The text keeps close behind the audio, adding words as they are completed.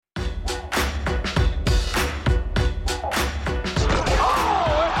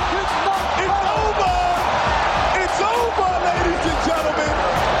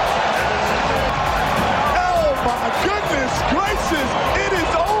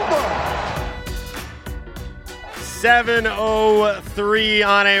7:03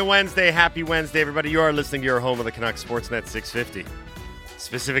 on a Wednesday. Happy Wednesday, everybody. You are listening to your home of the Canucks Sportsnet 650.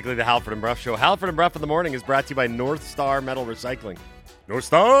 Specifically, the Halford and Bruff Show. Halford and Bruff in the morning is brought to you by North Star Metal Recycling. North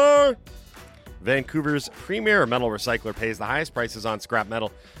Star! Vancouver's premier metal recycler pays the highest prices on scrap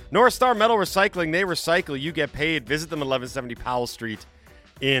metal. North Star Metal Recycling, they recycle, you get paid. Visit them at 1170 Powell Street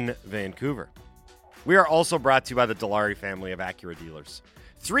in Vancouver. We are also brought to you by the Dilawri family of Acura dealers.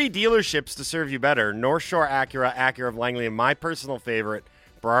 3 dealerships to serve you better. North Shore Acura, Acura of Langley, and my personal favorite,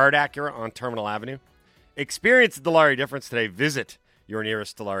 Burrard Acura on Terminal Avenue. Experience the Dilawri difference today. Visit your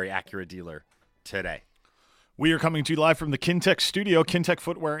nearest Dilawri Acura dealer today. We are coming to you live from the Kintec studio. Kintec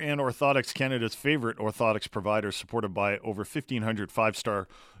Footwear and Orthotics, Canada's favorite orthotics provider, supported by over 1,500 five-star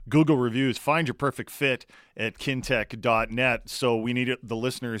Google reviews. Find your perfect fit at kintec.net. So we need the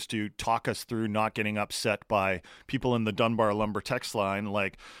listeners to talk us through not getting upset by people in the Dunbar Lumber text line,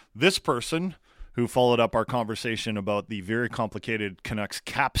 like this person who followed up our conversation about the very complicated Canucks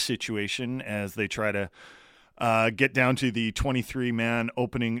cap situation as they try to get down to the 23-man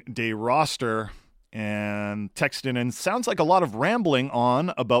opening day roster, and texted in, sounds like a lot of rambling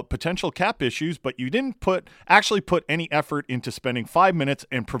on about potential cap issues, but you didn't actually put any effort into spending 5 minutes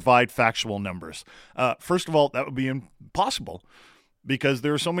and provide factual numbers. First of all, that would be impossible because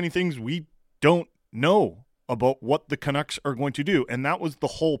there are so many things we don't know about what the Canucks are going to do, and that was the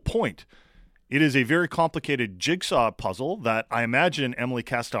whole point. It is a very complicated jigsaw puzzle that I imagine Emily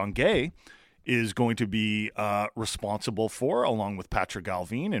Castonguay is going to be responsible for, along with Patrick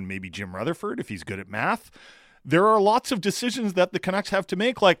Galvin and maybe Jim Rutherford if he's good at math. There are lots of decisions that the Canucks have to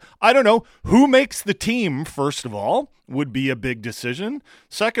make, like, I don't know, who makes the team, first of all, would be a big decision.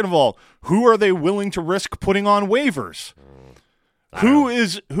 Second of all, who are they willing to risk putting on waivers? Who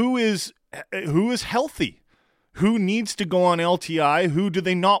is healthy? Who needs to go on LTI? Who do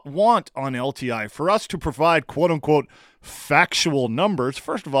they not want on LTI? For us to provide, quote-unquote, factual numbers,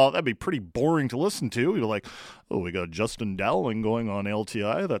 first of all, that'd be pretty boring to listen to. You're like, oh, we got Justin Dowling going on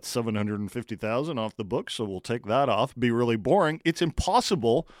LTI. That's $750,000 off the book, so we'll take that off. Be really boring. It's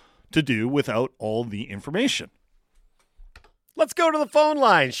impossible to do without all the information. Let's go to the phone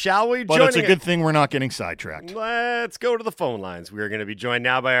lines, shall we? But it's a good thing we're not getting sidetracked. Let's go to the phone lines. We are going to be joined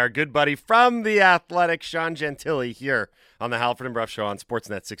now by our good buddy from The Athletic, Sean Gentile, here on the Halford and Bruff Show on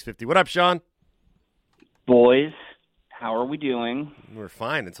Sportsnet 650. What up, Sean? Boys, how are we doing? We're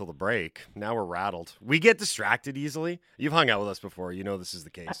fine until the break. Now we're rattled. We get distracted easily. You've hung out with us before. You know this is the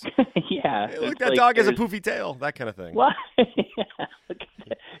case. Yeah. Hey, look, that dog has a poofy tail. That kind of thing. What?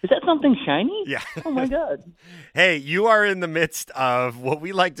 Is that something shiny? Yeah. Oh, my God. Hey, you are in the midst of what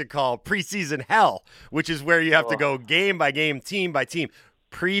we like to call preseason hell, which is where you have to go game by game, team by team,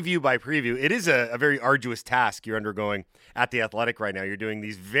 preview by preview. It is a very arduous task you're undergoing at The Athletic right now. You're doing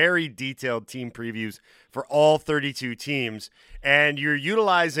these very detailed team previews for all 32 teams, and you're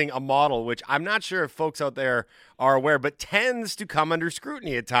utilizing a model which I'm not sure if folks out there are aware, but tends to come under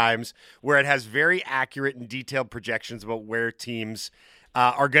scrutiny at times, where it has very accurate and detailed projections about where teams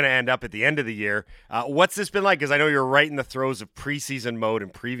are going to end up at the end of the year. What's this been like? Because I know you're right in the throes of preseason mode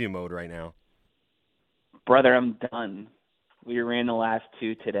and preview mode right now. Brother, I'm done. We ran the last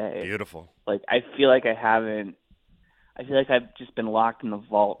 2 today. Beautiful. Like, I feel like I've just been locked in the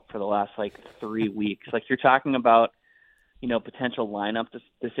vault for the last, 3 weeks. Like, you're talking about, potential lineup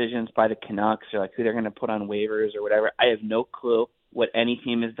decisions by the Canucks, or, who they're going to put on waivers or whatever. I have no clue what any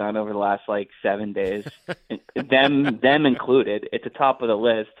team has done over the last 7 days, them included, at the top of the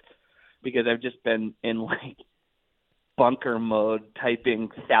list, because I've just been in bunker mode, typing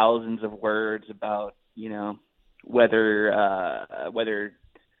thousands of words about whether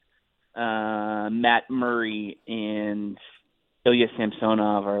Matt Murray and Ilya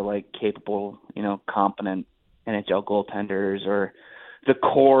Samsonov are capable, competent NHL goaltenders, or the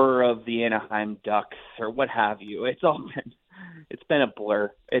core of the Anaheim Ducks, or what have you. It's been a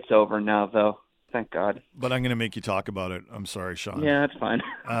blur. It's over now, though. Thank God. But I'm going to make you talk about it. I'm sorry, Sean. Yeah, that's fine.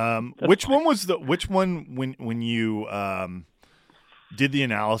 Which one when you did the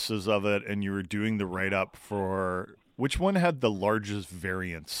analysis of it and you were doing the write-up for, which one had the largest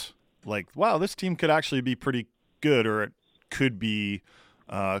variance? Wow, this team could actually be pretty good, or it could be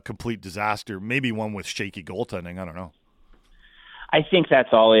a complete disaster. Maybe one with shaky goaltending. I don't know. I think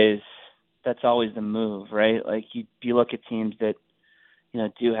that's always the move, right? You look at teams that,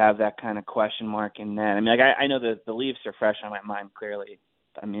 do have that kind of question mark in net. I know that the Leafs are fresh on my mind, clearly.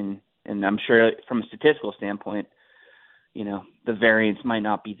 And I'm sure from a statistical standpoint, the variance might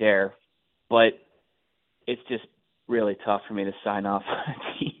not be there, but it's just really tough for me to sign off on a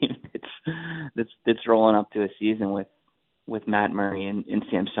team that's rolling up to a season with, Matt Murray and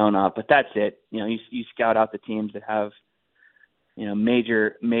Samsonov, but that's it. You scout out the teams that have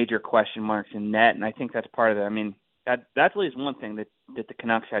major question marks in net, and I think that's part of it. I mean, that's at least one thing that the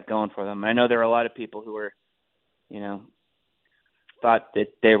Canucks had going for them. I know there are a lot of people who were, thought that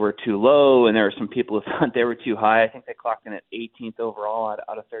they were too low, and there were some people who thought they were too high. I think they clocked in at 18th overall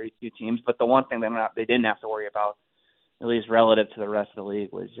out of 32 teams. But the one thing they didn't have to worry about, at least relative to the rest of the league,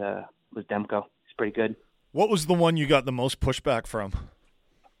 was Demko. He's pretty good. What was the one you got the most pushback from?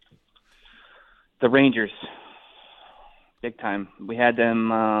 The Rangers, big time. We had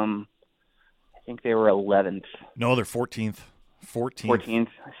them. I think they were 11th. No, they're 14th. 14th.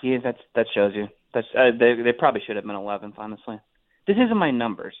 See, that shows you. They probably should have been 11th, honestly. This isn't my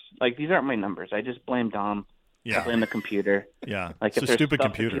numbers. Like, these aren't my numbers. I just blame Dom. Yeah. I blame the computer. Yeah. Like, it's a stupid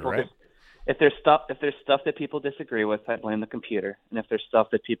computer, right? If there's stuff that people disagree with, I blame the computer. And if there's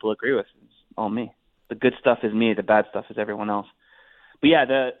stuff that people agree with, it's all me. The good stuff is me. The bad stuff is everyone else. But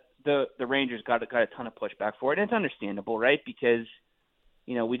yeah, the Rangers got a ton of pushback for it. And it's understandable, right? Because,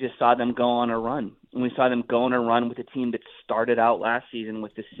 we just saw them go on a run. And we saw them go on a run with a team that started out last season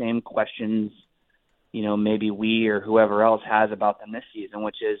with the same questions, maybe we or whoever else has about them this season,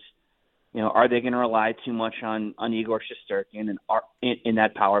 which is, are they going to rely too much on Igor Shesterkin and in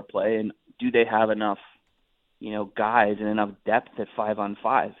that power play? And do they have enough, guys and enough depth at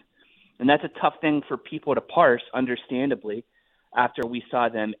 5-on-5? And that's a tough thing for people to parse, understandably, after we saw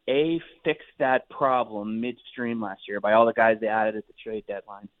them, fix that problem midstream last year by all the guys they added at the trade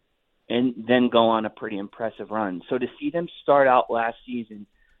deadline, and then go on a pretty impressive run. So to see them start out this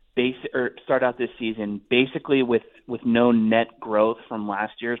season basically with no net growth from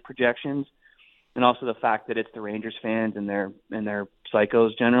last year's projections, and also the fact that it's the Rangers fans and they're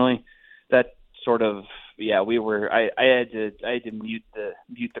psychos generally, that sort of I had to mute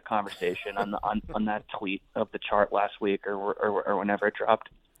the conversation on that tweet of the chart last week or whenever it dropped.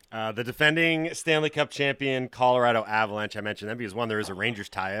 The defending Stanley Cup champion Colorado Avalanche, I mentioned them because, one, there is a Rangers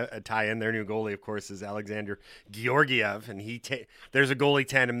tie-in. Their new goalie, of course, is Alexander Georgiev, and there's a goalie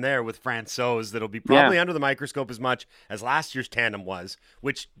tandem there with Francouz that'll be probably under the microscope as much as last year's tandem was,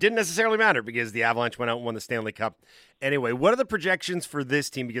 which didn't necessarily matter because the Avalanche went out and won the Stanley Cup. Anyway, what are the projections for this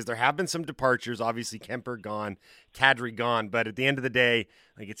team? Because there have been some departures. Obviously, Kemper gone, Kadri gone, but at the end of the day,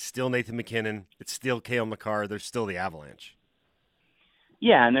 it's still Nathan McKinnon, it's still Cale Makar, they're still the Avalanche.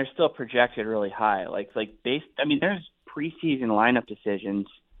 Yeah, and they're still projected really high. There's preseason lineup decisions,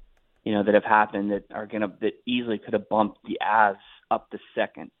 that have happened that easily could have bumped the Avs up to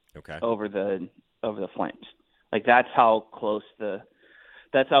second over the Flames. Like, that's how close the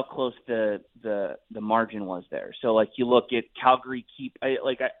margin was there. So you look at Calgary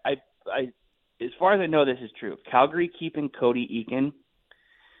as far as I know, this is true. Calgary keeping Cody Eakin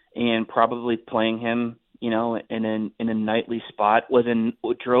and probably playing him, in a nightly spot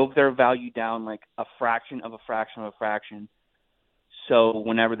drove their value down like a fraction of a fraction of a fraction. So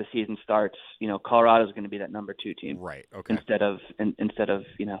whenever the season starts, Colorado is going to be that number 2 team, right? Okay. Instead of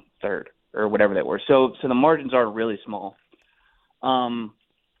third or whatever they were. So the margins are really small.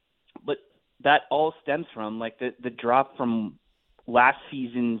 But that all stems from the drop from last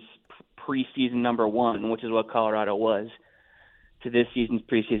season's preseason number 1, which is what Colorado was, to this season's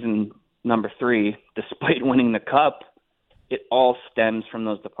preseason number 3, despite winning the Cup. It all stems from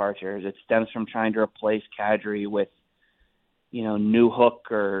those departures. It stems from trying to replace Kadri with,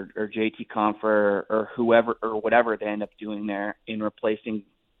 Newhook or JT Compher or whoever or whatever they end up doing there, in replacing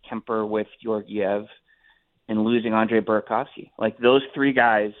Kemper with Georgiev and losing Andre Burakovsky. Those 3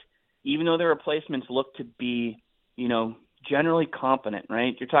 guys, even though their replacements look to be, generally competent,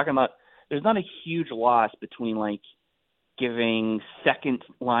 right? You're talking about, there's not a huge loss between giving second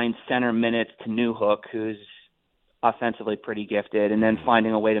line center minutes to Newhook, who's offensively pretty gifted, and then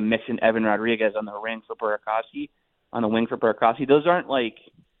finding a way to mix in Evan Rodriguez on the wing for Burakovsky. Those aren't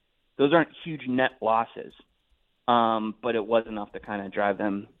huge net losses, but it was enough to kind of drive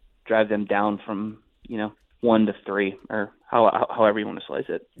them down from 1 to 3, or however you want to slice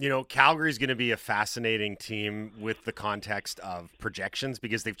it. Calgary's going to be a fascinating team with the context of projections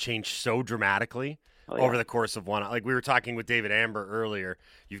because they've changed so dramatically over the course of one. Like we were talking with David Amber earlier,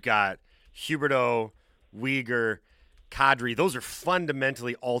 you've got Huberdeau, Weegar, Kadri. Those are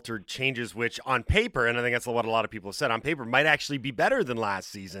fundamentally altered changes, which on paper, and I think that's what a lot of people have said, on paper might actually be better than last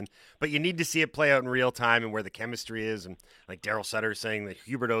season, but you need to see it play out in real time and where the chemistry is. And like Daryl Sutter saying that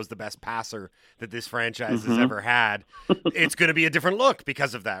Huberdeau is the best passer that this franchise has ever had. It's going to be a different look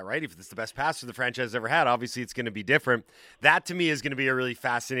because of that, right? If it's the best passer the franchise has ever had, obviously it's going to be different. That to me is going to be a really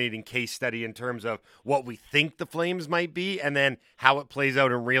fascinating case study in terms of what we think the Flames might be and then how it plays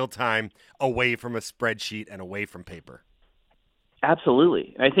out in real time away from a spreadsheet and away from paper.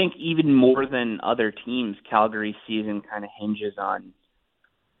 Absolutely. I think even more than other teams, Calgary's season kind of hinges on,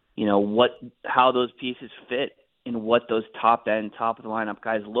 how those pieces fit and what those top of the lineup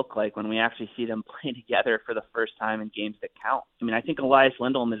guys look like when we actually see them play together for the first time in games that count. I mean, I think Elias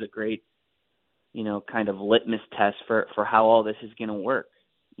Lindholm is a great, kind of litmus test for how all this is going to work.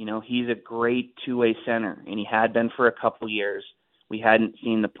 He's a great two-way center, and he had been for a couple years. We hadn't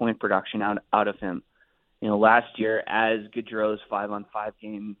seen the point production out of him. Last year, as Gaudreau's 5-on-5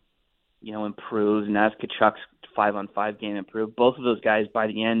 game, improves, and as Tkachuk's 5-on-5 game improved, both of those guys by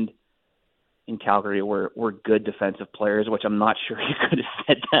the end in Calgary were good defensive players, which I'm not sure you could have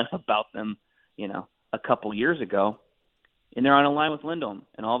said that about them, a couple years ago. And they're on a line with Lindholm,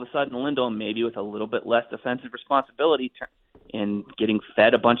 and all of a sudden Lindholm, maybe with a little bit less defensive responsibility and getting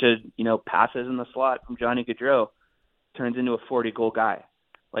fed a bunch of, passes in the slot from Johnny Gaudreau, turns into a 40-goal guy.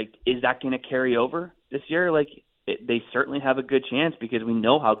 Like, is that going to carry over this year? Like, they certainly have a good chance because we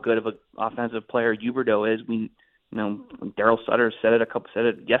know how good of an offensive player Huberdeau is. Daryl Sutter said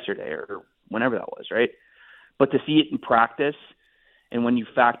it yesterday or whenever that was, right? But to see it in practice, and when you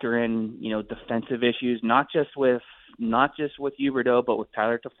factor in, defensive issues, not just with Huberdeau, but with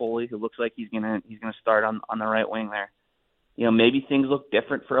Tyler Toffoli, who looks like he's gonna start on the right wing there. Maybe things look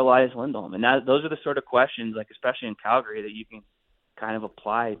different for Elias Lindholm, and those are the sort of questions, like especially in Calgary, that you can kind of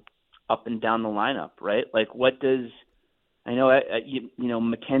apply up and down the lineup, right? Like, what does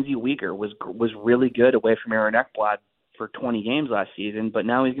Mackenzie Weegar was really good away from Aaron Ekblad for 20 games last season, but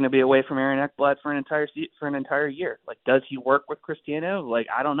now he's going to be away from Aaron Ekblad for an entire year. Like, does he work with Cristiano? Like,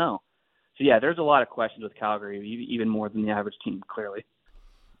 I don't know. So yeah, there's a lot of questions with Calgary, even more than the average team, clearly.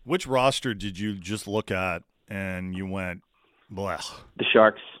 Which roster did you just look at and you went, blech? The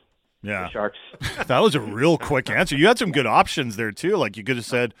Sharks. Yeah. The Sharks. That was a real quick answer. You had some good options there too. Like, you could have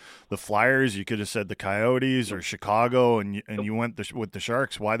said the Flyers, you could have said the Coyotes or Chicago, and you went with the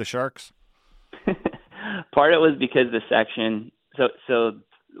Sharks. Why the Sharks? Part of it was because the section. So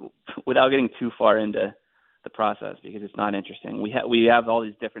without getting too far into the process, because it's not interesting, we have all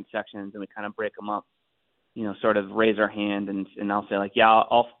these different sections and we kind of break them up. Sort of raise our hand and I'll say, like, yeah,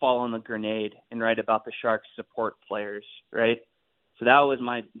 I'll fall on the grenade and write about the Sharks support players, right? So that was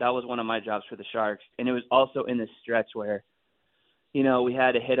one of my jobs for the Sharks. And it was also in this stretch where, we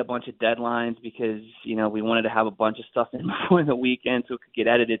had to hit a bunch of deadlines because, we wanted to have a bunch of stuff in before the weekend so it could get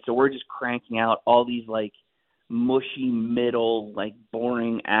edited. So we're just cranking out all these, like, mushy middle, like,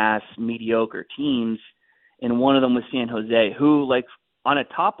 boring ass mediocre teams. And one of them was San Jose, who, like, on a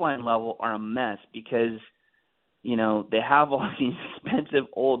top line level are a mess because, they have all these expensive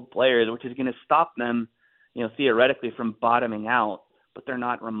old players, which is going to stop them, theoretically from bottoming out, but they're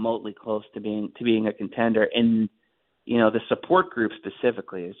not remotely close to being a contender. And, the support group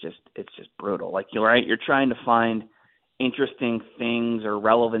specifically is it's just brutal. Like, you're trying to find interesting things or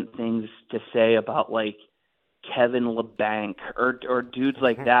relevant things to say about, like, Kevin LeBanc or dudes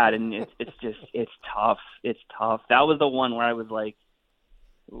like that. And it's tough. It's tough. That was the one where I was like,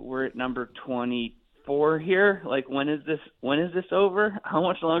 we're at number 24 here. Like, when is this over? How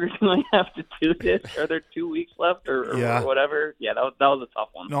much longer do I have to do this? Are there 2 weeks left or whatever? Yeah, that was a tough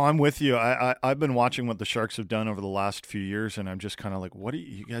one. No, I'm with you. I've been watching what the Sharks have done over the last few years, and I'm just kind of like, what do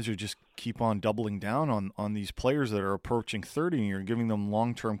you guys are just keep on doubling down on these players that are approaching 30, and you're giving them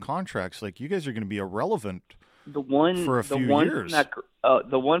long-term contracts. Like, you guys are going to be irrelevant for a few years.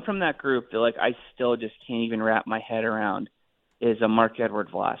 The one from that group that, like, I still just can't even wrap my head around is a Marc-Edouard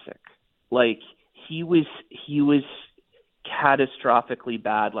Vlasic. Like, he was catastrophically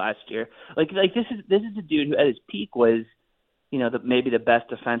bad last year. Like this is a dude who at his peak was, maybe the best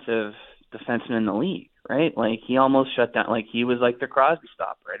defenseman in the league, right? Like, he almost shut down. Like, he was like the Crosby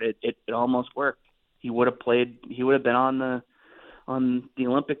stopper. It almost worked. He would have been on the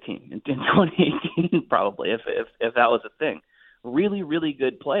Olympic team in 2018 probably if that was a thing. Really, really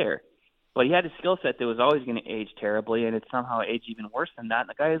good player. But he had a skill set that was always going to age terribly, and it somehow aged even worse than that. And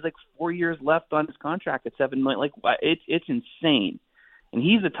the guy has like 4 years left on his contract at $7 million. Like, it's insane. And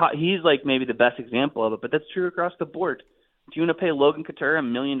he's like maybe the best example of it. But that's true across the board. Do you want to pay Logan Couture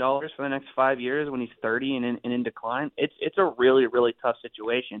 $1 million for the next 5 years when he's 30 and in decline? It's a really, really tough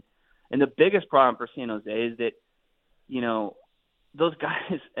situation. And the biggest problem for San Jose is that, those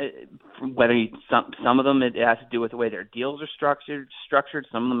guys, whether some of them it has to do with the way their deals are structured.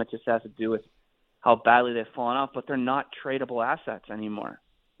 Some of them it just has to do with how badly they've fallen off. But they're not tradable assets anymore.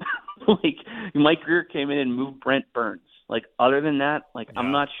 Like, Mike Grier came in and moved Brent Burns. Like, other than that, like, yeah.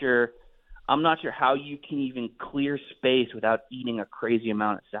 I'm not sure how you can even clear space without eating a crazy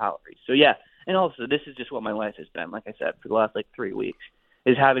amount of salary. So yeah, and also this is just what my life has been. Like I said, for the last 3 weeks,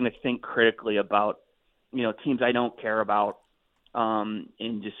 is having to think critically about teams I don't care about.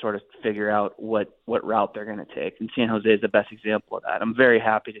 and just sort of figure out what route they're going to take. And San Jose is the best example of that. I'm very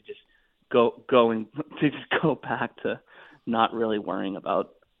happy to just go back to not really worrying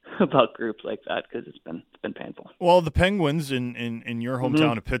about groups like that, because it's been painful. Well, the Penguins in your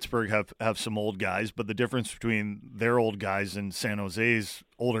hometown of Pittsburgh have some old guys, but the difference between their old guys and San Jose's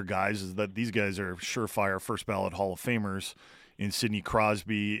older guys is that these guys are surefire first ballot Hall of Famers in Sidney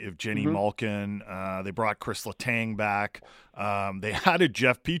Crosby, Evgeny Malkin. They brought Chris Letang back. They added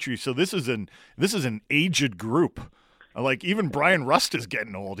Jeff Petrie. So this is an aged group. Like, even Brian Rust is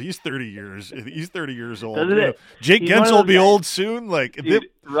getting old. He's 30 years old. Jake Gensel will be old soon. Like, dude,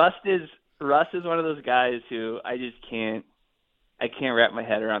 Rust is one of those guys who I can't wrap my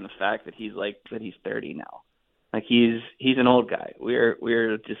head around the fact that he's 30 now. Like, he's an old guy.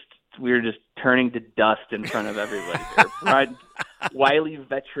 We're just turning to dust in front of everybody. Wily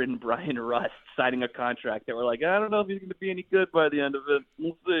veteran Brian Rust signing a contract that we're like, I don't know if he's going to be any good by the end of it.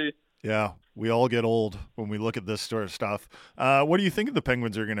 We'll see. Yeah, we all get old when we look at this sort of stuff. What do you think the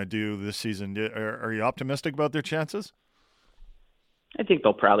Penguins are going to do this season? Are you optimistic about their chances? I think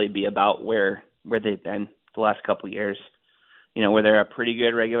they'll probably be about where they've been the last couple of years. You know, where they're a pretty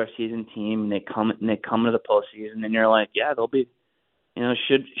good regular season team, and they come to the postseason, and you're like, yeah, they'll be, you know,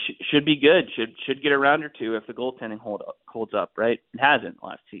 should be good, should get a round or two if the goaltending holds up, right? It hasn't the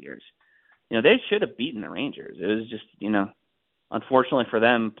last 2 years. You know, they should have beaten the Rangers. It was just, you know, unfortunately for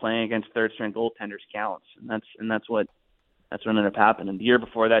them, playing against third-string goaltenders counts, and that's what ended up happening. The year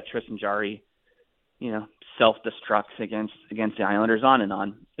before that, Tristan Jarry, you know, self-destructs against the Islanders, on and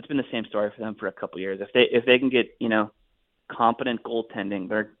on. It's been the same story for them for a couple of years. If they can get, you know, competent goaltending,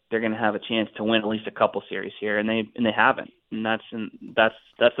 they're going to have a chance to win at least a couple series here, and they haven't. And that's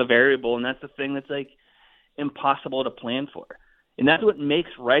a variable, and that's the thing that's like impossible to plan for. And that's what makes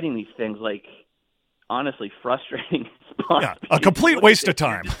writing these things like honestly frustrating. Yeah, a complete waste of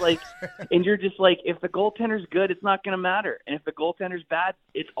time. You're just like, if the goaltender's good, it's not going to matter, and if the goaltender's bad,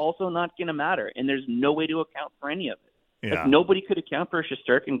 it's also not going to matter. And there's no way to account for any of it. Yeah. Like, nobody could account for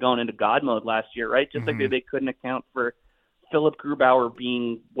Shesterkin going into God mode last year, right? Just like they couldn't account for Philip Grubauer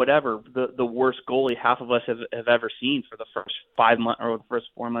being whatever the worst goalie half of us have ever seen for the first 5 months or the first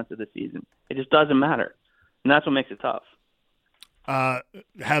 4 months of the season. It just doesn't matter, and that's what makes it tough.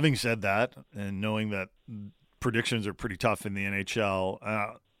 Having said that, and knowing that predictions are pretty tough in the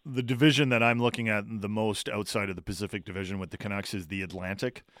NHL, the division that I'm looking at the most outside of the Pacific Division with the Canucks is the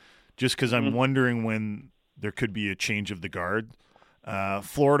Atlantic, just because I'm wondering when there could be a change of the guard.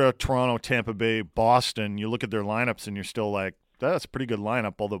 Florida, Toronto, Tampa Bay, Boston, you look at their lineups and you're still like, that's a pretty good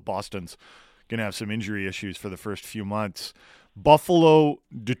lineup, although Boston's going to have some injury issues for the first few months. Buffalo,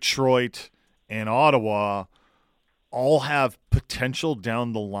 Detroit, and Ottawa all have potential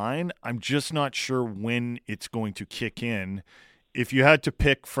down the line. I'm just not sure when it's going to kick in. If you had to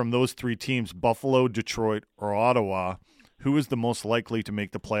pick from those three teams, Buffalo, Detroit, or Ottawa, who is the most likely to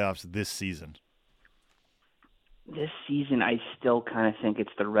make the playoffs this season? This season, I still kind of think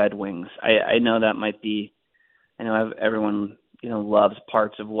it's the Red Wings. I know that might be, I know everyone, you know, loves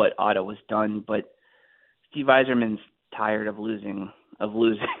parts of what Ottawa's done, but Steve Yzerman's tired of losing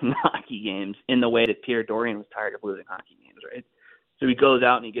hockey games in the way that Pierre Dorian was tired of losing hockey games, right? So he goes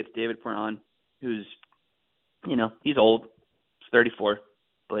out and he gets David Perron, who's, you know, he's old, he's 34,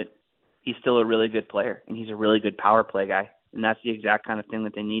 but he's still a really good player, and he's a really good power play guy, and that's the exact kind of thing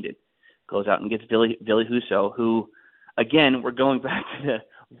that they needed. Goes out and gets Ville Husso, who, again, we're going back to the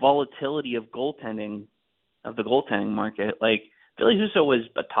volatility of goaltending, of the goaltending market. Like, Ville Husso was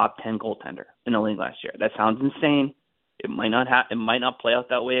a top 10 goaltender in the league last year. That sounds insane. It might not play out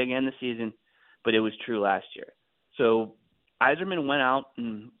that way again this season, but it was true last year. So Yzerman went out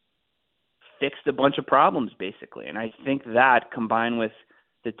and fixed a bunch of problems, basically. And I think that, combined with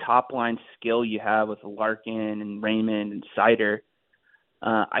the top-line skill you have with Larkin and Raymond and Seider,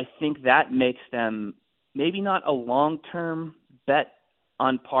 I think that makes them maybe not a long-term bet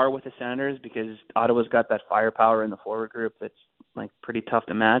on par with the Senators, because Ottawa's got that firepower in the forward group that's like pretty tough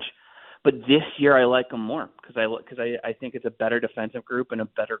to match. But this year I like them more because I think it's a better defensive group and a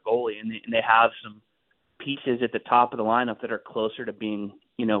better goalie, and they have some pieces at the top of the lineup that are closer to being,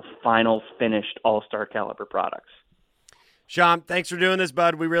 you know, final finished all-star caliber products. Sean, thanks for doing this,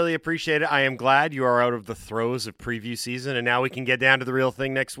 bud. We really appreciate it. I am glad you are out of the throes of preview season, and now we can get down to the real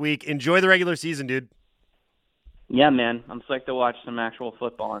thing next week. Enjoy the regular season, dude. Yeah, man. I'm psyched to watch some actual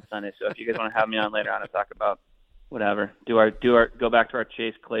football on Sunday, so if you guys want to have me on later on to talk about whatever, go back to our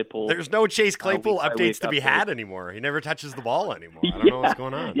Chase Claypool. There's no Chase Claypool updates to be had anymore. He never touches the ball anymore. I don't know what's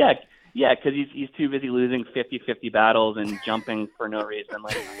going on. Yeah, Yeah, because he's too busy losing 50-50 battles and jumping for no reason.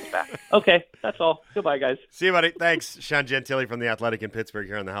 Like, back. Okay, that's all. Goodbye, guys. See you, buddy. Thanks. Sean Gentili from The Athletic in Pittsburgh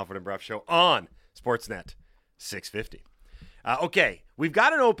here on the Halford and Bruff Show on Sportsnet 650. Okay, we've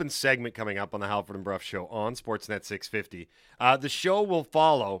got an open segment coming up on the Halford and Bruff Show on Sportsnet 650. The show will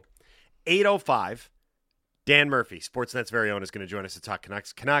follow 8:05. Dan Murphy, Sportsnet's very own, is going to join us to talk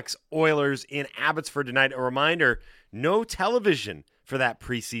Canucks Oilers in Abbotsford tonight. A reminder, no television for that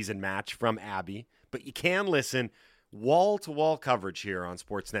preseason match from Abby, but you can listen wall-to-wall coverage here on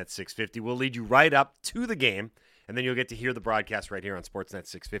Sportsnet 650. We'll lead you right up to the game, and then you'll get to hear the broadcast right here on Sportsnet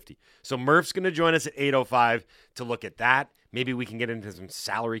 650. So Murph's going to join us at 8:05 to look at that. Maybe we can get into some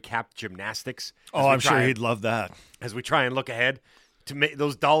salary cap gymnastics. Oh, I'm sure he'd love that. As we try and look ahead to make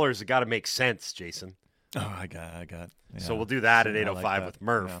those dollars have got to make sense, Jason. Oh, I got. Yeah. So we'll do that at 8:05 with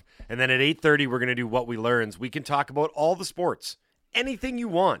Murph. Yeah. And then at 8:30, we're going to do What We Learns. We can talk about all the sports, anything you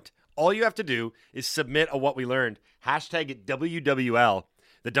want. All you have to do is submit a What We Learned. Hashtag it WWL.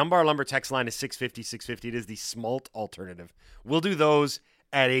 The Dunbar Lumber text line is 650. It is the smalt alternative. We'll do those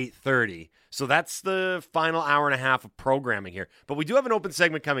at 8:30. So that's the final hour and a half of programming here. But we do have an open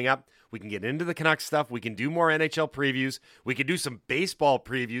segment coming up. We can get into the Canucks stuff. We can do more NHL previews. We can do some baseball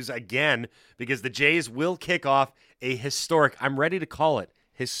previews again because the Jays will kick off a historic, I'm ready to call it,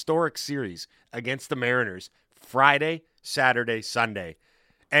 historic series against the Mariners Friday, Saturday, Sunday.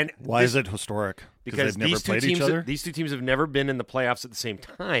 And why is it historic? Because they've never played each other? These two teams have never been in the playoffs at the same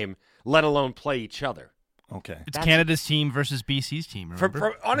time, let alone play each other. Okay. It's Canada's team versus BC's team,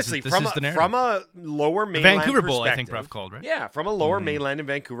 remember? Honestly, from a lower mainland Vancouver Bowl, I think Bruff called, right? Yeah, from a lower mainland and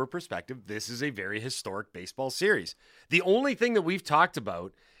Vancouver perspective, this is a very historic baseball series. The only thing that we've talked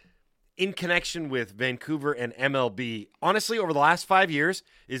about in connection with Vancouver and MLB, honestly, over the last 5 years,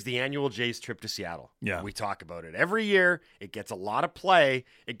 is the annual Jays trip to Seattle. Yeah. We talk about it every year. It gets a lot of play,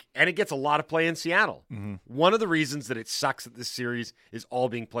 and it gets a lot of play in Seattle. Mm-hmm. One of the reasons that it sucks that this series is all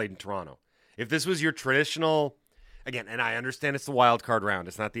being played in Toronto. If this was your traditional, again, and I understand it's the wild card round,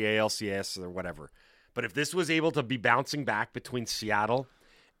 it's not the ALCS or whatever, but if this was able to be bouncing back between Seattle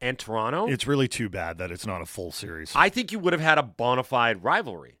and Toronto, it's really too bad that it's not a full series. I think you would have had a bona fide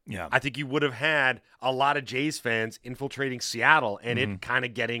rivalry. Yeah. I think you would have had a lot of Jays fans infiltrating Seattle and it kind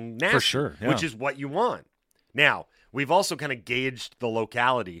of getting nasty, for sure, yeah. Which is what you want. Now, we've also kind of gauged the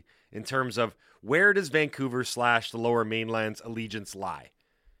locality in terms of where does Vancouver / the lower mainland's allegiance lie?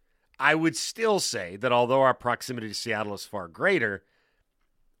 I would still say that although our proximity to Seattle is far greater,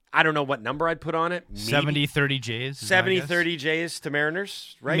 I don't know what number I'd put on it. 70-30 Jays. 70-30 Jays to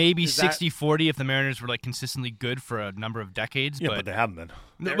Mariners, right? Maybe 60-40 if the Mariners were like consistently good for a number of decades. Yeah, but they haven't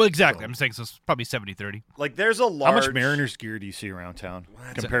been. Well, exactly. I'm saying so it's probably 70-30. Like there's a large... How much Mariners gear do you see around town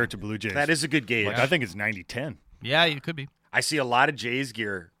compared to Blue Jays? That is a good gauge. Like, I think it's 90-10. Yeah, it could be. I see a lot of Jays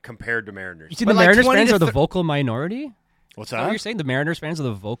gear compared to Mariners. You see, the Mariners fans are the vocal minority? What's that? What you're saying? The Mariners fans are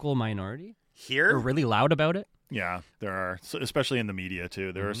the vocal minority? Here? They're really loud about it? Yeah, there are, especially in the media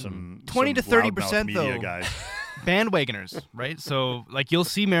too. There are some 20 to 30% media though. Guys, bandwagoners, right? So like you'll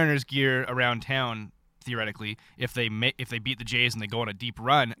see Mariners gear around town theoretically if they beat the Jays and they go on a deep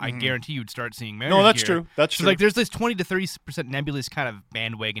run. I guarantee you'd start seeing Mariners. No, that's gear. true. That's true. Like there's this 20 to 30% nebulous kind of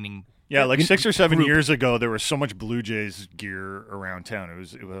bandwagoning. Yeah, like 6 or 7 years ago, there was so much Blue Jays gear around town. It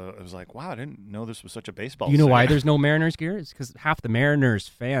was like, wow, I didn't know this was such a baseball. You know why there's no Mariners gear? It's because half the Mariners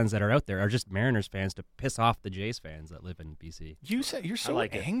fans that are out there are just Mariners fans to piss off the Jays fans that live in BC. You said you're so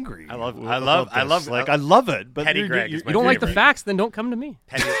angry. I love it. But Petty Greg. You don't like the facts, then don't come to me.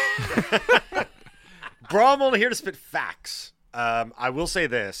 Bro, I'm only here to spit facts. I will say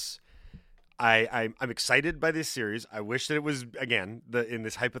this. I'm excited by this series. I wish that it was, again, in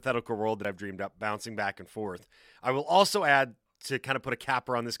this hypothetical world that I've dreamed up, bouncing back and forth. I will also add, to kind of put a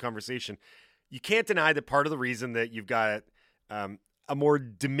capper on this conversation, you can't deny that part of the reason that you've got a more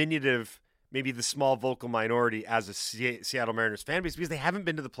diminutive, maybe the small vocal minority as a Seattle Mariners fan base, because they haven't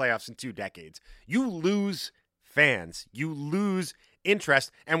been to the playoffs in 2 decades. You lose fans. You lose interest.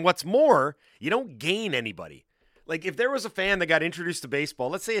 And what's more, you don't gain anybody. Like if there was a fan that got introduced to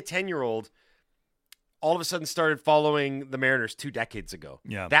baseball, let's say a 10-year-old, all of a sudden started following the Mariners 2 decades ago.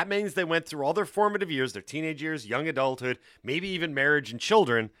 Yeah. That means they went through all their formative years, their teenage years, young adulthood, maybe even marriage and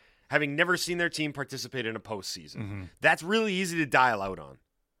children, having never seen their team participate in a postseason. Mm-hmm. That's really easy to dial out on,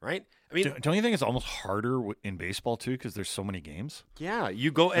 right? I mean, don't you think it's almost harder in baseball too because there's so many games? Yeah,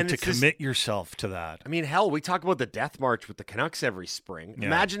 you go and to commit yourself to that. I mean, hell, we talk about the death march with the Canucks every spring. Yeah.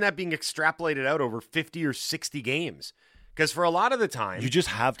 Imagine that being extrapolated out over 50 or 60 games. Because for a lot of the time, you just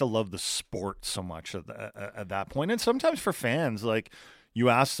have to love the sport so much at that point. And sometimes for fans, like you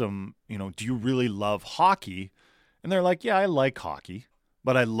ask them, do you really love hockey? And they're like, yeah, I like hockey.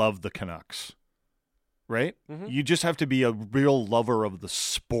 but I love the Canucks. Right? Mhm. You just have to be a real lover of the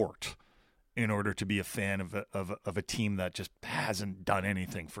sport in order to be a fan of a team that just hasn't done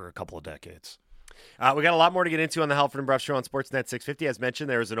anything for a couple of decades. We got a lot more to get into on the Halford and Bruff Show on Sportsnet 650. As mentioned,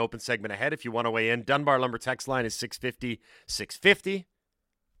 there is an open segment ahead if you want to weigh in. Dunbar Lumber text line is 650-650.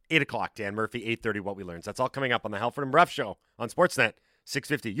 8 o'clock, Dan Murphy, 8:30, What We Learned. That's all coming up on the Halford and Bruff Show on Sportsnet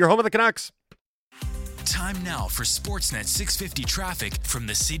 650. Your home of the Canucks. Time now for Sportsnet 650 traffic from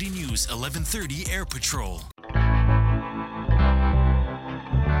the City News 1130 Air Patrol.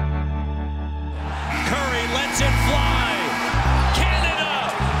 Curry lets it fly.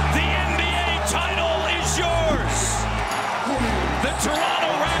 Canada, the NBA title is yours. The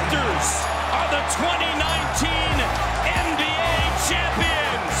Toronto Raptors are the 2019 NBA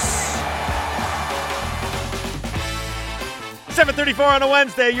champions. 7:34 on a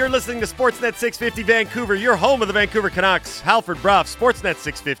Wednesday. You're listening to Sportsnet 650 Vancouver, your home of the Vancouver Canucks. Halford Bruff, Sportsnet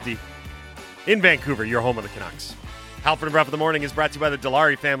 650 in Vancouver, your home of the Canucks. Halford and Bruff in the morning is brought to you by the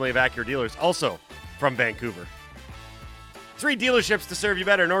Dilawri family of Acura dealers, also from Vancouver. 3 dealerships to serve you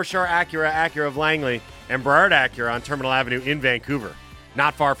better: North Shore Acura, Acura of Langley, and Burrard Acura on Terminal Avenue in Vancouver.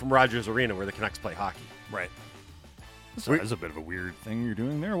 Not far from Rogers Arena, where the Canucks play hockey. Right. So that's a bit of a weird thing you're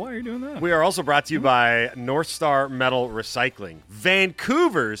doing there. Why are you doing that? We are also brought to you by North Star Metal Recycling.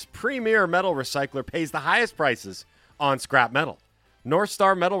 Vancouver's premier metal recycler pays the highest prices on scrap metal. North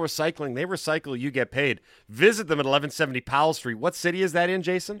Star Metal Recycling, they recycle, you get paid. Visit them at 1170 Powell Street. What city is that in,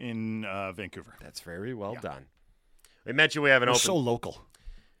 Jason? In Vancouver. That's very well done. We mentioned we have an We're open... so local.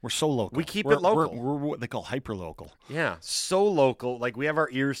 We're so local. We keep We're- it local. We're what they call hyper-local. Yeah, so local. Like, we have our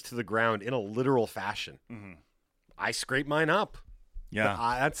ears to the ground in a literal fashion. Mm-hmm. I scrape mine up.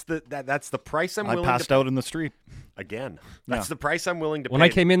 Yeah. That's the price I'm I willing passed to... out in the street. Again. That's Yeah. the price I'm willing to pay. When I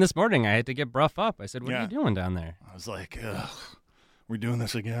came in this morning, I had to get Bruff up. I said, "What are Yeah. you doing down there?" I was like, ugh, we're doing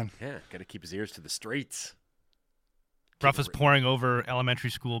this again. Yeah, got to keep his ears to the streets. Bruff is pouring over elementary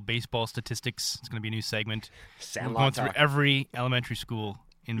school baseball statistics. It's going to be a new segment. We're Sandlot going through talk. every elementary school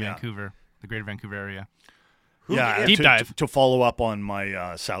in Yeah. Vancouver, the greater Vancouver area. Who- Deep dive. To follow up on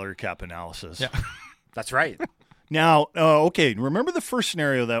my salary cap analysis. Yeah. That's right. Now, okay, remember the first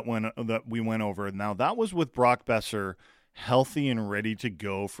scenario that we went over. Now, that was with Brock Besser healthy and ready to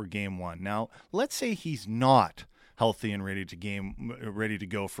go for game 1. Now, let's say he's not healthy and ready to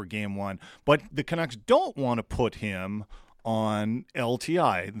go for game 1, but the Canucks don't want to put him on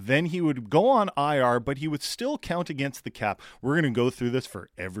LTI. Then he would go on IR, but he would still count against the cap. We're going to go through this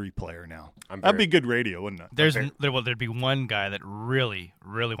for every player now. That'd be good radio, wouldn't it? There'd be one guy that really,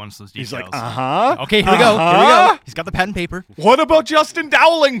 really wants those details. He's like, uh-huh. Okay, here we go. Here we go. He's got the pen and paper. What about Justin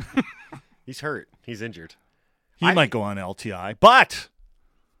Dowling? He's hurt. He's injured. He might go on LTI, but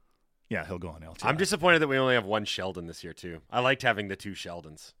yeah, he'll go on LTI. I'm disappointed that we only have one Sheldon this year too. I liked having the 2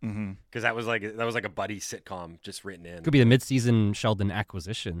 Sheldons because that was like a buddy sitcom just written in. Could be the midseason Sheldon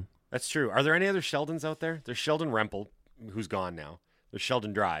acquisition. That's true. Are there any other Sheldons out there? There's Sheldon Rempel, who's gone now. There's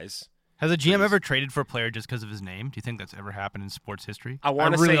Sheldon Dries. Has a GM ever traded for a player just because of his name? Do you think that's ever happened in sports history? I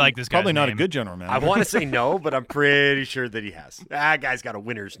wanna really say like this guy's Probably not name. a good general manager. I want to say no, but I'm pretty sure that he has. That guy's got a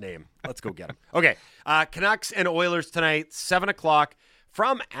winner's name. Let's go get him. Okay, Canucks and Oilers tonight, 7 o'clock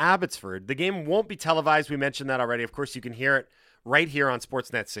from Abbotsford. The game won't be televised. We mentioned that already. Of course, you can hear it right here on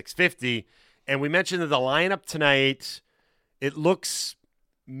Sportsnet 650. And we mentioned that the lineup tonight, it looks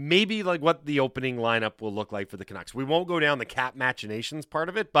maybe like what the opening lineup will look like for the Canucks. We won't go down the cap machinations part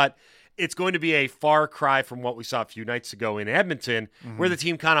of it, but it's going to be a far cry from what we saw a few nights ago in Edmonton, where the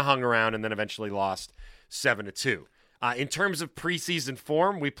team kind of hung around and then eventually lost 7-2. In terms of preseason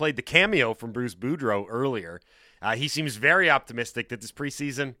form, we played the cameo from Bruce Boudreau earlier. He seems very optimistic that this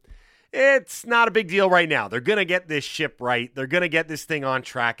preseason, it's not a big deal right now. They're going to get this ship right. They're going to get this thing on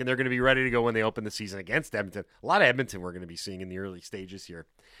track, and they're going to be ready to go when they open the season against Edmonton. A lot of Edmonton we're going to be seeing in the early stages here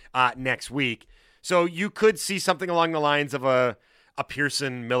next week. So you could see something along the lines of a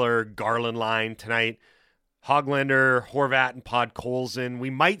Pearson, Miller, Garland line tonight. Hoglander, Horvat, and Podkolzin.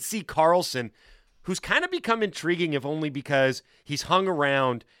 We might see Carlson, who's kind of become intriguing, if only because he's hung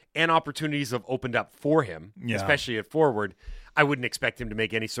around and opportunities have opened up for him, especially at forward. I wouldn't expect him to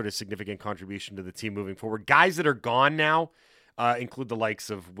make any sort of significant contribution to the team moving forward. Guys that are gone now include the likes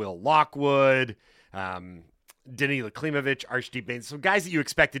of Will Lockwood, Denis Klimovich, Archdeep Bains. So guys that you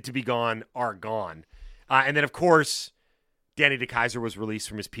expected to be gone are gone. And then, of course, Danny DeKeyser was released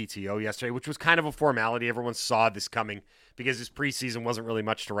from his PTO yesterday, which was kind of a formality. Everyone saw this coming because his preseason wasn't really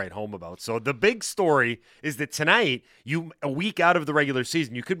much to write home about. So the big story is that tonight, a week out of the regular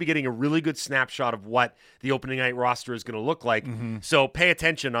season, you could be getting a really good snapshot of what the opening night roster is going to look like. So pay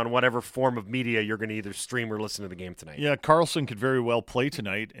attention on whatever form of media you're going to either stream or listen to the game tonight. Yeah, Karlsson could very well play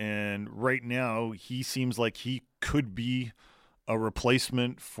tonight, and right now he seems like he could be a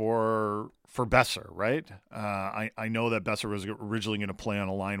replacement for Besser, right? I know that Besser was originally going to play on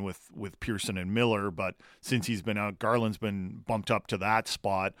a line with Pearson and Miller, but since he's been out, Garland's been bumped up to that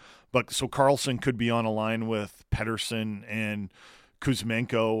spot. But so Karlsson could be on a line with Pettersson and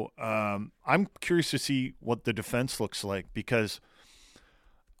Kuzmenko. I'm curious to see what the defense looks like because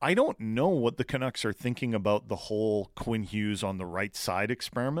I don't know what the Canucks are thinking about the whole Quinn Hughes on the right side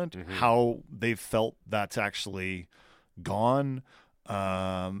experiment, how they've felt that's actually gone.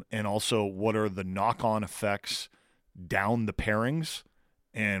 And also what are the knock-on effects down the pairings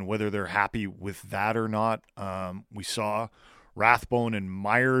and whether they're happy with that or not. We saw Rathbone and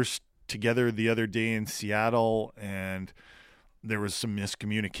Myers together the other day in Seattle, and there was some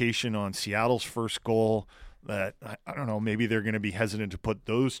miscommunication on Seattle's first goal that, I don't know, maybe they're going to be hesitant to put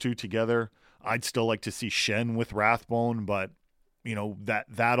those two together. I'd still like to see Schenn with Rathbone, but,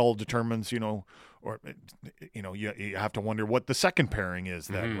 that all determines, or, you have to wonder what the second pairing is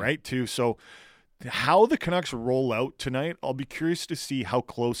then, right, too. So how the Canucks roll out tonight, I'll be curious to see how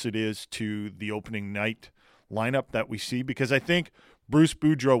close it is to the opening night lineup that we see, because I think Bruce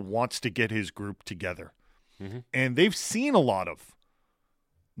Boudreau wants to get his group together. And they've seen a lot of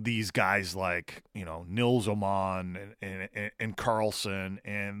these guys like, Nils Oman and Karlsson,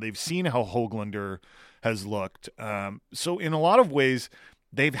 and they've seen how Höglander has looked. So in a lot of ways,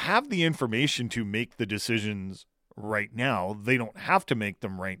 they have the information to make the decisions right now. They don't have to make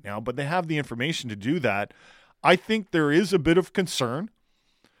them right now, but they have the information to do that. I think there is a bit of concern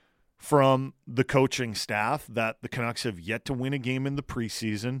from the coaching staff that the Canucks have yet to win a game in the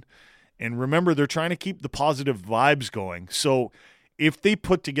preseason. And remember, they're trying to keep the positive vibes going. So if they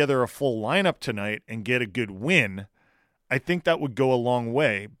put together a full lineup tonight and get a good win, I think that would go a long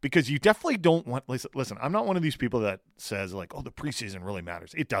way, because you definitely don't want – listen, I'm not one of these people that says, like, oh, the preseason really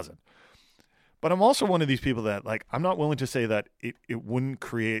matters. It doesn't. But I'm also one of these people that, like, I'm not willing to say that it wouldn't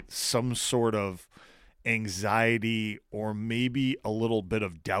create some sort of anxiety or maybe a little bit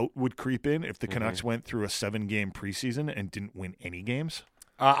of doubt would creep in if the Canucks went through a 7-game preseason and didn't win any games.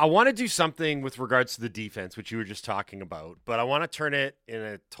 I want to do something with regards to the defense, which you were just talking about, but I want to turn it in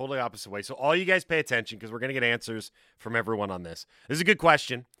a totally opposite way. So all you guys pay attention, because we're going to get answers from everyone on this. This is a good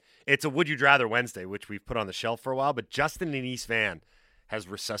question. It's a Would You Rather Wednesday, which we've put on the shelf for a while, but Justin in East Van has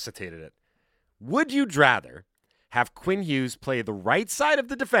resuscitated it. Would you rather have Quinn Hughes play the right side of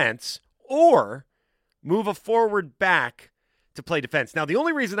the defense or move a forward back to play defense? Now, the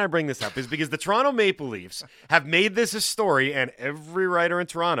only reason I bring this up is because the Toronto Maple Leafs have made this a story, and every writer in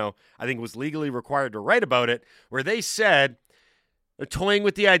Toronto, I think, was legally required to write about it, where they said they're toying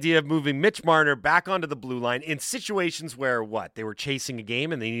with the idea of moving Mitch Marner back onto the blue line in situations where, they were chasing a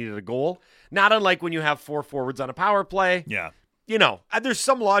game and they needed a goal. Not unlike when you have 4 forwards on a power play. Yeah. There's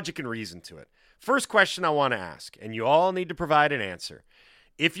some logic and reason to it. First question I want to ask, and you all need to provide an answer.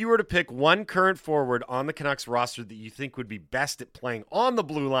 If you were to pick one current forward on the Canucks roster that you think would be best at playing on the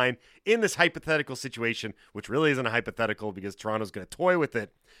blue line in this hypothetical situation, which really isn't a hypothetical because Toronto's going to toy with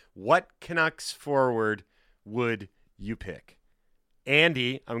it, what Canucks forward would you pick?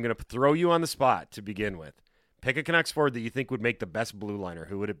 Andy, I'm going to throw you on the spot to begin with. Pick a Canucks forward that you think would make the best blue liner.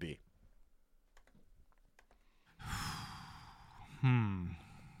 Who would it be?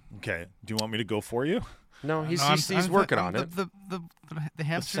 Okay. Do you want me to go for you? No, he's working on it. The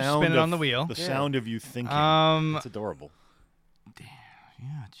hamster's spinning on the wheel. The sound of you thinking. It's adorable.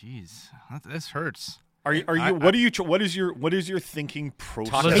 Yeah, jeez, this hurts. What is your thinking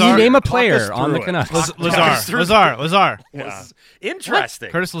process? Can you name a player on the Canucks? Lazar. Yeah. Interesting.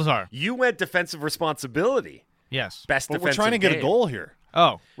 Curtis Lazar. You went defensive responsibility. Yes. Best but defensive we're trying to get game. a goal here.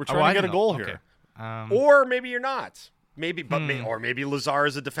 Oh. We're trying to get a goal Okay. here. Or maybe you're not. Maybe Lazar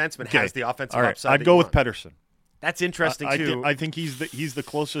as a defenseman has the offensive upside. I'd go with Pettersson. That's interesting too. I think he's the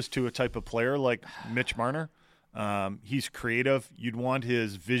closest to a type of player like Mitch Marner. He's creative. You'd want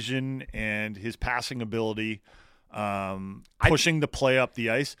his vision and his passing ability, pushing the play up the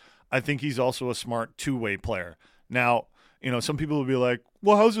ice. I think he's also a smart two-way player. Now, some people will be like,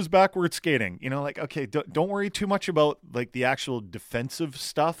 well, how's his backward skating? Like, okay, don't worry too much about like the actual defensive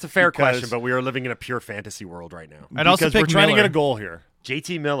stuff. It's a fair question, but we are living in a pure fantasy world right now. I'd also because we're pick trying to Miller. get a goal here.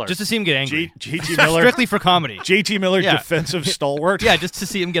 JT Miller. Just to see him get angry. JT Miller. Strictly for comedy. JT Miller, Yeah. defensive stalwart. Yeah, just to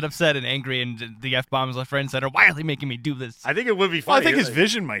see him get upset and angry and the F-bombs left, right, and center. Why are they making me do this? I think it would be Well, funny. I think his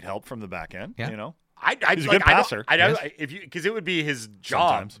vision might help from the back end. Yeah. He's a good passer. Because it would be his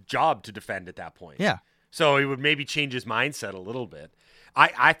Sometimes. job to defend at that point. Yeah. So he would maybe change his mindset a little bit.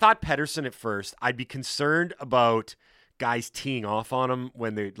 I thought Pettersson at first. I'd be concerned about guys teeing off on him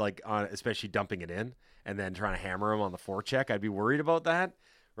when they're especially dumping it in and then trying to hammer him on the forecheck. I'd be worried about that,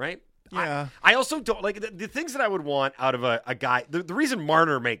 right? Yeah. I also don't like the things that I would want out of a guy. The reason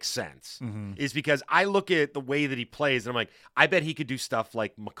Marner makes sense is because I look at the way that he plays and I'm like, I bet he could do stuff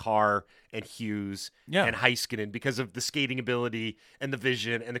like Makar and Hughes and Heiskanen because of the skating ability and the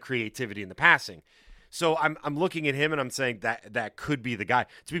vision and the creativity and the passing. So I'm looking at him and I'm saying that could be the guy.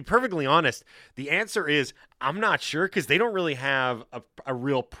 To be perfectly honest, the answer is I'm not sure because they don't really have a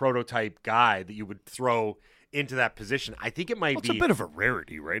real prototype guy that you would throw into that position. I think it might be It's a bit of a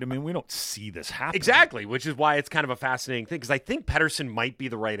rarity, right? I mean, we don't see this happen. Exactly, which is why it's kind of a fascinating thing because I think Pettersson might be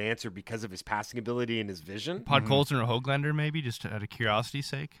the right answer because of his passing ability and his vision. Podkolzin or Höglander, maybe, just out of curiosity's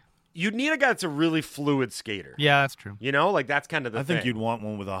sake. You'd need a guy that's a really fluid skater. Yeah, that's true. Like that's kind of the thing. I think you'd want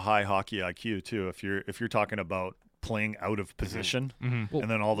one with a high hockey IQ too. If you're talking about playing out of position, and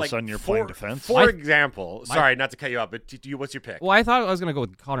then all of a sudden you're playing defense. For example, sorry, not to cut you off, but what's your pick? Well, I thought I was going to go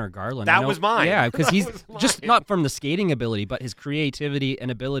with Connor Garland. That was mine. Yeah, because That he's was mine. just not from the skating ability, but his creativity and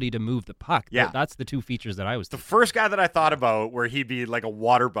ability to move the puck. Yeah. That's the two features that I was The thinking. first guy that I thought about where he'd be like a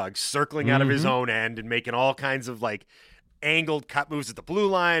water bug circling out of his own end and making all kinds of like angled cut moves at the blue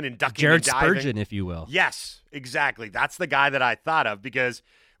line and ducking Jared and diving. Spurgeon, if you will. Yes, exactly. That's the guy that I thought of because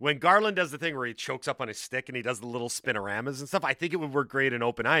when Garland does the thing where he chokes up on his stick and he does the little spinoramas and stuff, I think it would work great in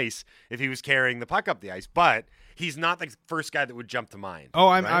open ice if he was carrying the puck up the ice. But he's not the first guy that would jump to mind. Oh,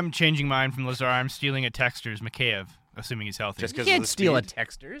 I'm right? I'm changing mine from Lazar. I'm stealing a Texter's Mikheyev, assuming he's healthy. Just You 'cause can't of the steal a speed.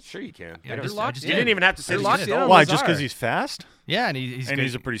 Texters. Sure you can. Yeah, They just- don't- I just you didn't even have to say They're that locked you in did. on Why? Lazar. Just because he's fast? Yeah, and he's And good.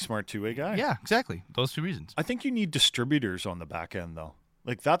 he's a pretty smart two-way guy. Yeah, exactly. Those two reasons. I think you need distributors on the back end, though.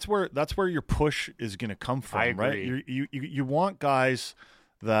 Like that's where your push is going to come from, I agree. right? You want guys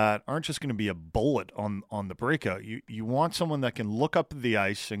that aren't just going to be a bullet on the breakout. You want someone that can look up the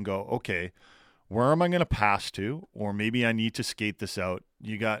ice and go, okay, where am I going to pass to? Or maybe I need to skate this out.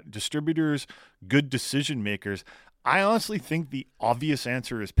 You got distributors, good decision makers. I honestly think the obvious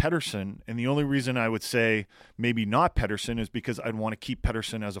answer is Pettersson, and the only reason I would say maybe not Pettersson is because I'd want to keep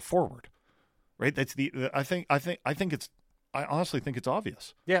Pettersson as a forward. Right? That's I honestly think it's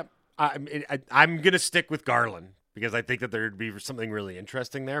obvious. Yeah, I'm going to stick with Garland because I think that there'd be something really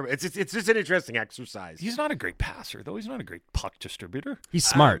interesting there. It's just an interesting exercise. He's not a great passer, though. He's not a great puck distributor. He's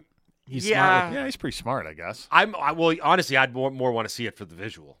smart. He's yeah. smart. with it. Yeah, he's pretty smart, I guess. Well, honestly, I'd more want to see it for the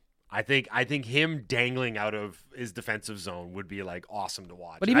visual. I think him dangling out of his defensive zone would be like awesome to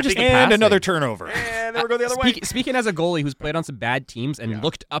watch. But even I just think, the And passing. another turnover. and there we go the other way. Speaking as a goalie who's played on some bad teams and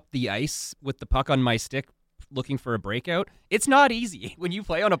looked up the ice with the puck on my stick looking for a breakout, it's not easy when you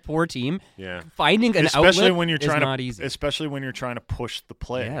play on a poor team. Yeah. Finding an especially outlet when you're is trying not to, easy. especially when you're trying to push the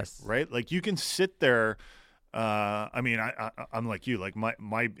play. Yes. Right. Like you can sit there. I mean, I'm like you. Like my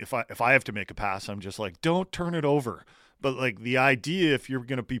if I have to make a pass, I'm just like, don't turn it over. But like the idea, if you're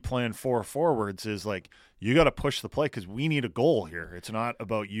going to be playing four forwards, is like you got to push the play because we need a goal here. It's not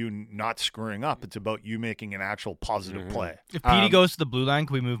about you not screwing up. It's about you making an actual positive play. If Petey goes to the blue line,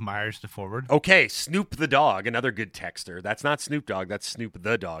 can we move Myers to forward? Okay, Snoop the dog, another good texter. That's not Snoop Dogg, that's Snoop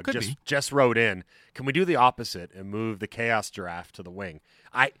the dog. Could be. Just wrote in. Can we do the opposite and move the Chaos Giraffe to the wing?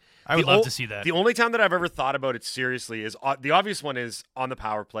 I would love to see that. The only time that I've ever thought about it seriously is the obvious one is on the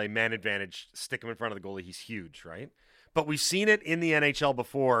power play, man advantage, stick him in front of the goalie. He's huge, right? But we've seen it in the NHL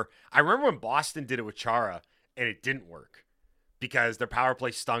before. I remember when Boston did it with Chara, and it didn't work because their power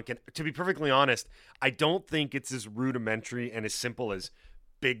play stunk. And to be perfectly honest, I don't think it's as rudimentary and as simple as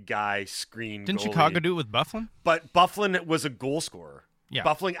big guy screen Didn't goalie. Chicago do it with Bufflin? But Bufflin was a goal scorer. Yeah.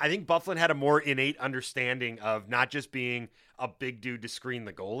 I think Bufflin had a more innate understanding of not just being a big dude to screen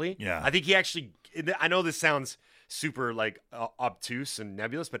the goalie. Yeah. I think he actually, I know this sounds super like obtuse and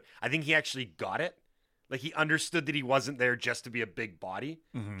nebulous, but I think he actually got it. Like he understood that he wasn't there just to be a big body,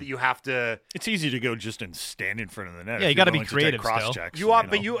 that you have to. It's easy to go just and stand in front of the net. Yeah, if you gotta you're be willing to take creative still. cross checks. You are, know.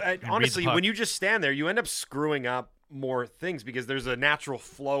 but you honestly, the puck. when you just stand there, you end up screwing up more things because there's a natural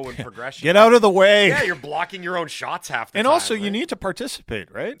flow and progression. Get out of the way. Yeah, you're blocking your own shots half the And time. also, you right? need to participate,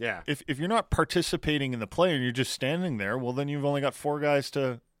 right? Yeah. If you're not participating in the play and you're just standing there, well, then you've only got four guys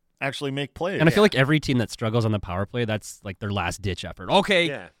to actually make plays. And I feel like every team that struggles on the power play, that's like their last ditch effort. Okay,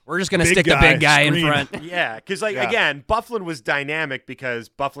 Yeah. we're just gonna Big stick the guy, big guy in screen. front. Yeah, because again, Bufflin was dynamic because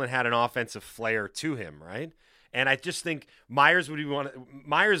Bufflin had an offensive flair to him, right? And I just think Myers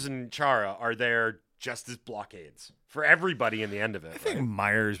and Chara are there just as blockades for everybody in the end of it. I think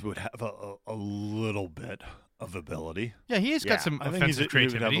Myers would have a little bit of ability. Yeah, he's Yeah, got some I think offensive he would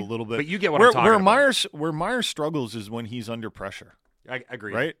creativity. have a little bit. But you get what I'm talking about. Where Myers struggles is when he's under pressure. I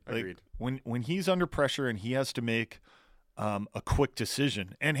agree. Right? Agreed. Like when he's under pressure and he has to make a quick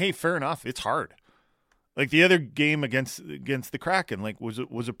decision. And hey, fair enough, it's hard. Like the other game against the Kraken, like was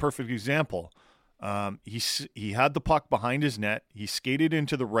a perfect example. He had the puck behind his net. He skated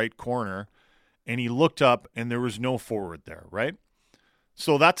into the right corner, and he looked up, and there was no forward there. Right.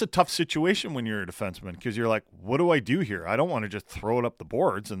 So that's a tough situation when you're a defenseman because you're like, what do I do here? I don't want to just throw it up the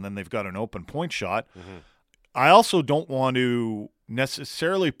boards, and then they've got an open point shot. Mm-hmm. I also don't want to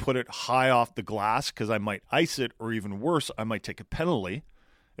necessarily put it high off the glass because I might ice it, or even worse, I might take a penalty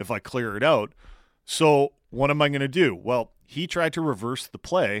if I clear it out. So what am I going to do? Well, he tried to reverse the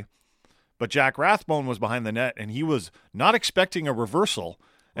play, but Jack Rathbone was behind the net, and he was not expecting a reversal.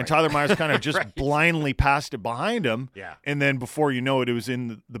 And Tyler Myers kind of just blindly passed it behind him. Yeah. And then before you know it, it was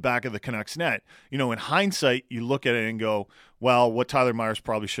in the back of the Canucks net. You know, in hindsight, you look at it and go, well, what Tyler Myers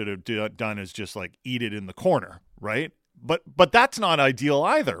probably should have done is just like eat it in the corner, right? But that's not ideal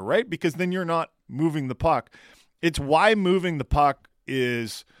either, right? Because then you're not moving the puck. It's why moving the puck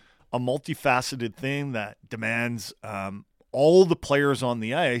is a multifaceted thing that demands all the players on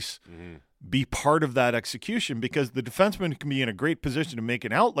the ice be part of that execution, because the defenseman can be in a great position to make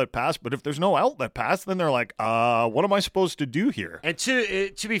an outlet pass, but if there's no outlet pass, then they're like, what am I supposed to do here? And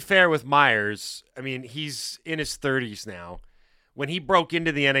to be fair with Myers, I mean, he's in his 30s now. When he broke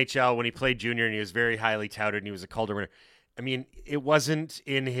into the NHL, when he played junior and he was very highly touted and he was a Calder winner, I mean, it wasn't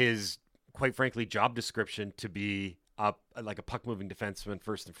in his, quite frankly, job description to be like a puck-moving defenseman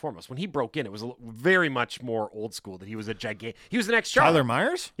first and foremost. When he broke in, it was very much more old school, that he was he was the next Chara. Tyler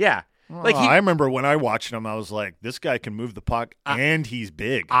Myers? Yeah. Like I remember when I watched him, I was like, this guy can move the puck and he's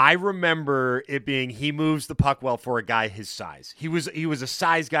big. I remember it being he moves the puck well for a guy his size. He was a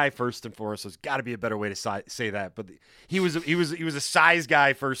size guy first and foremost. So there's got to be a better way to say that, but he was a size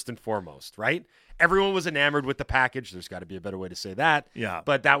guy first and foremost, right? Everyone was enamored with the package. There's got to be a better way to say that. Yeah,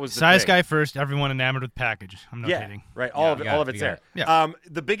 but that was the size thing. guy first. Everyone enamored with package. I'm notating. Yeah, right. All of it's there. Yeah.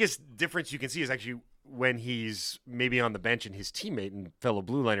 The biggest difference you can see is actually when he's maybe on the bench and his teammate and fellow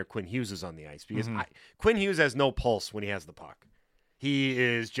blue liner Quinn Hughes is on the ice, because Quinn Hughes has no pulse when he has the puck. He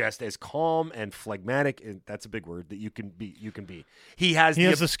is just as calm and phlegmatic, and that's a big word, that you can be. He has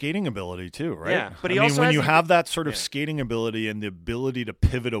the skating ability too, right? Yeah, but he I mean, also when has you have that sort of skating ability and the ability to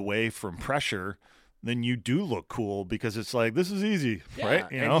pivot away from pressure, then you do look cool, because it's like, this is easy, right?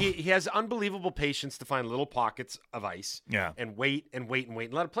 You know? He has unbelievable patience to find little pockets of ice, and wait and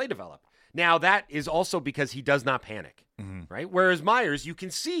let a play develop. Now, that is also because he does not panic, right? Whereas Myers, you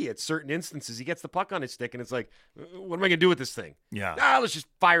can see at certain instances, he gets the puck on his stick, and it's like, what am I going to do with this thing? Yeah. Let's just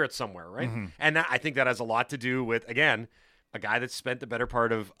fire it somewhere, right? And I think that has a lot to do with, again, a guy that's spent the better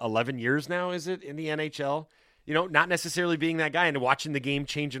part of 11 years now, is it, in the NHL? You know, not necessarily being that guy and watching the game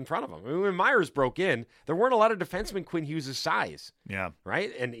change in front of him. I mean, when Myers broke in, there weren't a lot of defensemen Quinn Hughes' size. Yeah.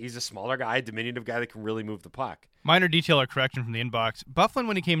 Right? And he's a smaller guy, a diminutive guy that can really move the puck. Minor detail or correction from the inbox. Bufflin,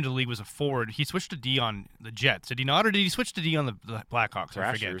 when he came into the league, was a forward. He switched to D on the Jets. Did he not, or did he switch to D on the Blackhawks?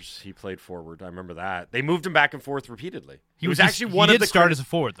 I forget. Thrashers, he played forward. I remember that. They moved him back and forth repeatedly. He did start as a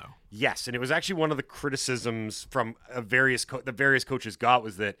forward, though. Yes, and it was actually one of the criticisms from the various coaches got,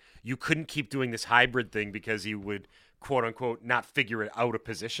 was that you couldn't keep doing this hybrid thing because he would, quote unquote, not figure it out a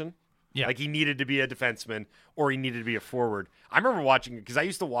position. Yeah. Like he needed to be a defenseman or he needed to be a forward. I remember watching, because I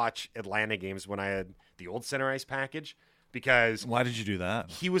used to watch Atlanta games when I had the old center ice package, because why did you do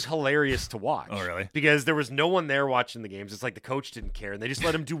that? He was hilarious to watch. Oh, really? Because there was no one there watching the games. It's like the coach didn't care, and they just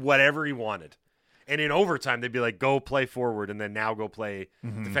let him do whatever he wanted. And in overtime, they'd be like, go play forward, and then now go play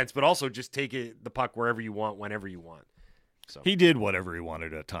defense, but also just take the puck wherever you want, whenever you want. So. He did whatever he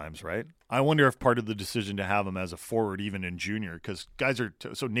wanted at times, right? I wonder if part of the decision to have him as a forward, even in junior, because guys are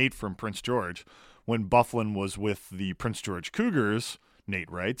so Nate from Prince George, when Bufflin was with the Prince George Cougars,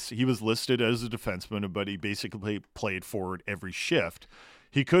 Nate writes, he was listed as a defenseman, but he basically played forward every shift.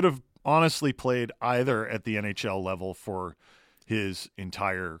 He could have honestly played either at the NHL level for his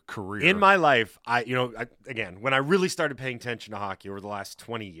entire career. In my life, again, when I really started paying attention to hockey over the last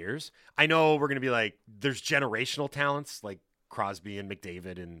 20 years, I know we're going to be like, there's generational talents like Crosby and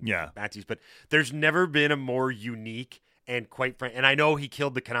McDavid and Matthews, but there's never been a more unique and and I know he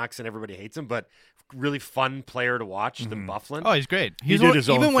killed the Canucks and everybody hates him, but really fun player to watch, the Bufflin. Oh, he's great. He did his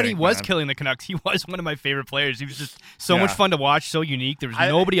own even when thing, he was man. killing the Canucks, he was one of my favorite players. He was just so much fun to watch, so unique. There was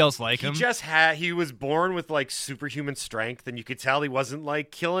nobody else like him. He was born with like superhuman strength, and you could tell he wasn't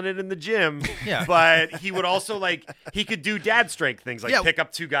like killing it in the gym. Yeah. But he would also he could do dad strength things, like pick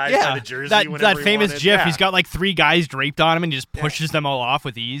up two guys by the jersey. That whenever he famous wanted. GIF. Yeah. He's got like 3 guys draped on him and he just pushes them all off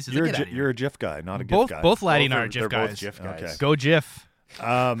with ease. It's You're, like, get out of here. you're a GIF guy, not a GIF guy. Both Laddie and I are They're GIF both guys. GIF guys. Okay. Go GIF.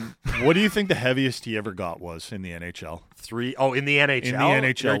 What do you think the heaviest he ever got was in the NHL? 3. Oh, in the NHL. In the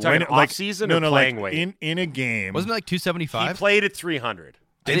NHL, You're talking off season or playing weight? in a game. Wasn't it like 275? He played at 300.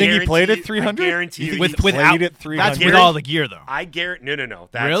 I think he played at 300. I guarantee you. With- he without- played at 300. That's with all the gear, though. I guarantee. No.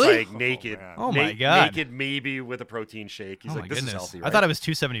 That's Really? like naked. Oh, my God. Naked, maybe with a protein shake. He's Oh like, my this goodness. is healthy. I Right? thought it was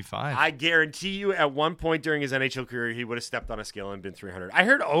 275. I guarantee you, at one point during his NHL career, he would have stepped on a scale and been 300. I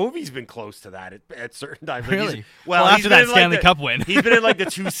heard Ovi's been close to that at certain times. Like, Really? Well, Well, he's after been that in, like, Stanley the- Cup win. He's been in like the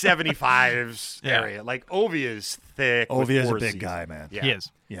 275s Yeah. area. Like Ovi is thick. with Ovi is a 4 big seasons. guy, man. Yeah. He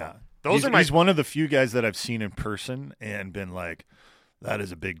is. Yeah. Those are my- he's one of the few guys that I've seen in person and been like, that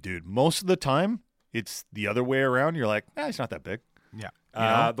is a big dude. Most of the time, it's the other way around. You're like, he's not that big.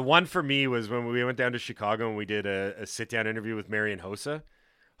 Yeah. The one for me was when we went down to Chicago and we did a sit-down interview with Marian Hossa.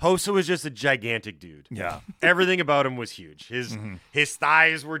 Hossa was just a gigantic dude. Yeah. Everything about him was huge. His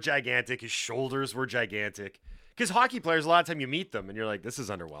thighs were gigantic. His shoulders were gigantic. Because hockey players, a lot of time you meet them and you're like, this is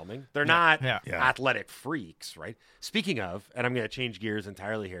underwhelming. They're not Yeah. athletic freaks, right? Speaking of, and I'm going to change gears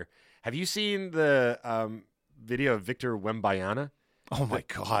entirely here. Have you seen the video of Victor Wembanyama? Oh, my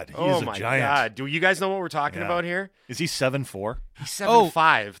God. He Oh is a my giant. God. Do you guys know what we're talking Yeah. about here? Is he 7'4"? He's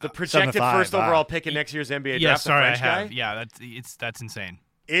 7'5". The projected 7'5", first wow. overall pick in next year's NBA Yeah, draft, sorry, the I French have. guy. Yeah, that's insane.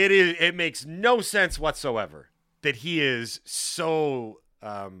 It makes no sense whatsoever that he is so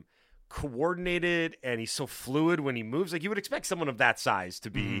coordinated and he's so fluid when he moves. Like you would expect someone of that size to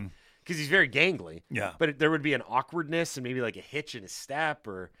be, because he's very gangly. Yeah. But there would be an awkwardness and maybe like a hitch in his step,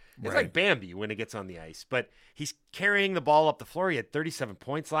 or it's Right. like Bambi when it gets on the ice. But he's carrying the ball up the floor. He had 37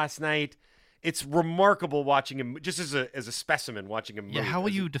 points last night. It's remarkable watching him, just as a specimen, watching him move. Yeah, how will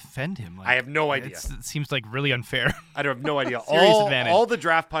as you defend him? Like, I have no idea. It seems like really unfair. I have no idea. Serious advantage. All the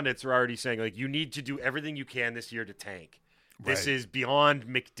draft pundits are already saying, like, you need to do everything you can this year to tank. This Right. is beyond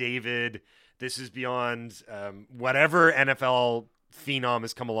McDavid. This is beyond whatever NFL phenom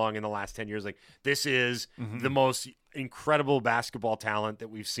has come along in the last 10 years. Like, this is the most incredible basketball talent that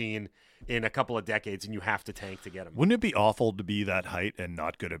we've seen in a couple of decades, and you have to tank to get him. Wouldn't it be awful to be that height and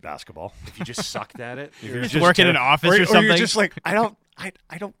not good at basketball? If you just sucked at it. You're Just work in an office or Or you're something? just like, I don't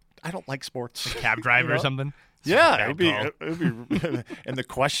like sports. Cab driver You know? or something. Yeah, Bad call. it'd be and the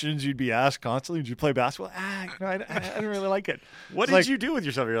questions you'd be asked constantly. Did you play basketball? I don't really like it. What It's did like- you do with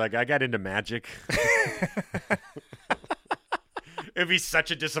yourself? You're like, I got into magic. It'd be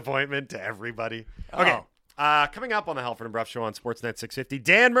such a disappointment to everybody. Okay. Coming up on the Halford and Bruff Show on Sportsnet 650,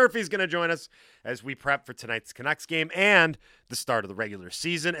 Dan Murphy's going to join us as we prep for tonight's Canucks game and the start of the regular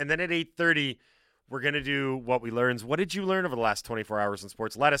season. And then at 8:30, we're going to do what we learned. What did you learn over the last 24 hours in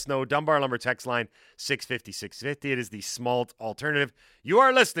sports? Let us know. Dunbar Lumber text line 650-650. It is the Smalt alternative. You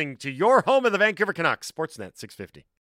are listening to your home of the Vancouver Canucks, Sportsnet 650.